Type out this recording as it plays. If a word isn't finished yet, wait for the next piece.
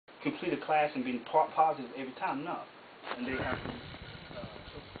complete a class and being positive every time. No, and they have to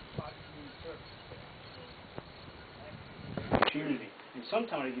provide community service. Community, and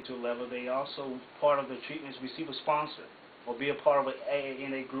sometimes they get to a level. They also part of the treatment is receive a sponsor or be a part of an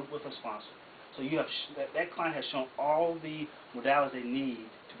AA group with a sponsor. So you have that client has shown all the modalities they need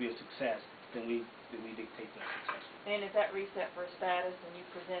to be a success. Then we dictate their success. And is that reset for status, and you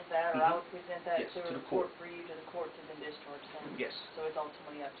present that, or I would present that yes, to a report for you to the court to then discharge them? Yes. So it's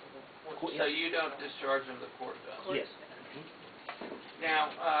ultimately up to the court. So you don't discharge them, the court does? Yes.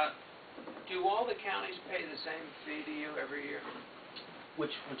 Now, do all the counties pay the same fee to you every year?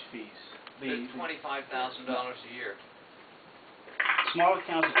 Which fees? The $25,000 a year. Smaller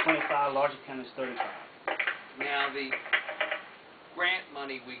counties is 25, larger counties is 35. Now, the grant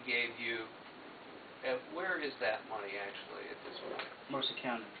money we gave you, where is that money actually at this point? Mercer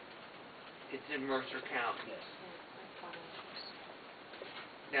County. It's in Mercer County. Yes.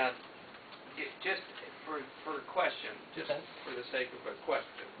 Now, just for a question, just for the sake of a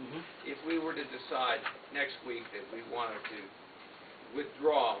question, if we were to decide next week that we wanted to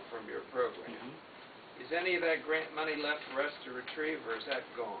withdraw from your program, is any of that grant money left for us to retrieve, or is that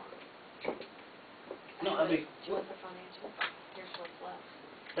gone? No, I mean... Do you want the financial? Here's what's left.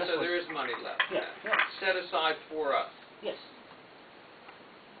 So there is money left. Yeah. Set aside for us. Yes.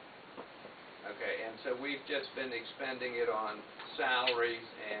 Okay, and so we've just been expending it on salaries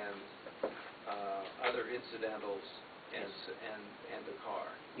and other incidentals and the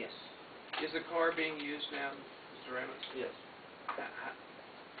car. Yes. Is the car being used now, Mr. Reynolds? Yes.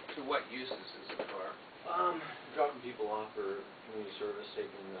 To what uses is the car? Dropping people off for community service,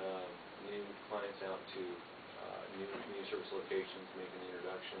 taking new clients out to new community service locations, making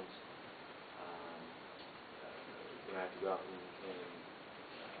introductions. I have to go out and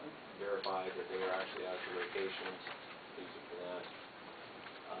verify that they are actually out to locations, use it for that.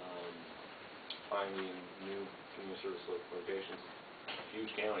 Finding new community service locations, huge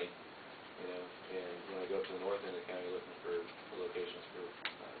county, you know, and when I go up to the north end of the county looking for locations for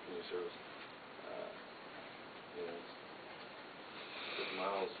community service, you know, it's 50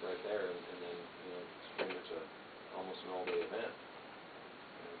 miles right there, and then, you know, it's pretty much almost an all-day event,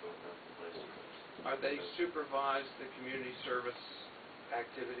 you know, going around from place to place. Are they supervised, the community service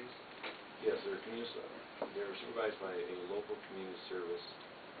activities? Yes, they're supervised by a local community service.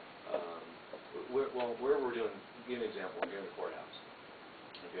 Where we're doing, give an example, we're doing the courthouse.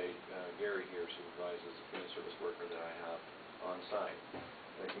 Okay, Gary here supervises the community service worker that I have on site.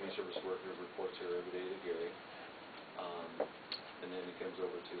 The community service worker reports her every day to Gary, and then he comes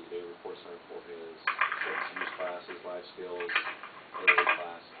over to the day report center for his substance use classes, life skills, AA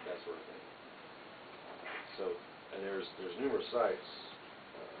class, that sort of thing. And there's numerous sites.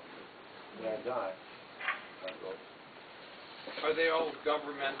 Bad guy. Are they all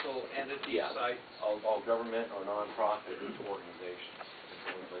governmental entity sites? All government or nonprofit organizations. It's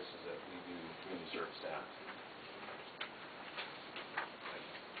the only places that we do community service at.